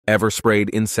Ever sprayed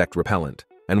insect repellent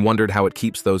and wondered how it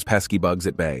keeps those pesky bugs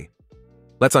at bay?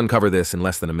 Let's uncover this in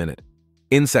less than a minute.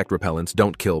 Insect repellents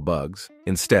don't kill bugs.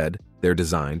 Instead, they're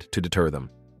designed to deter them.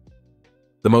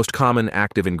 The most common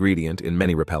active ingredient in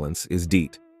many repellents is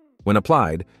DEET. When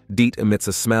applied, DEET emits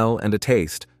a smell and a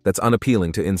taste that's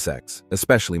unappealing to insects,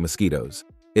 especially mosquitoes.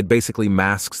 It basically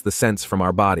masks the scents from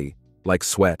our body, like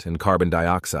sweat and carbon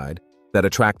dioxide, that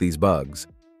attract these bugs.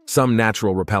 Some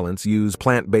natural repellents use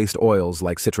plant-based oils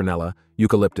like citronella,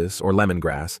 eucalyptus, or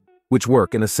lemongrass, which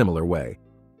work in a similar way.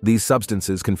 These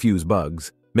substances confuse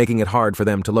bugs, making it hard for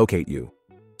them to locate you.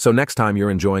 So next time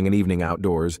you're enjoying an evening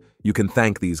outdoors, you can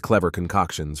thank these clever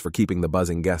concoctions for keeping the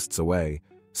buzzing guests away.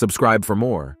 Subscribe for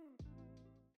more.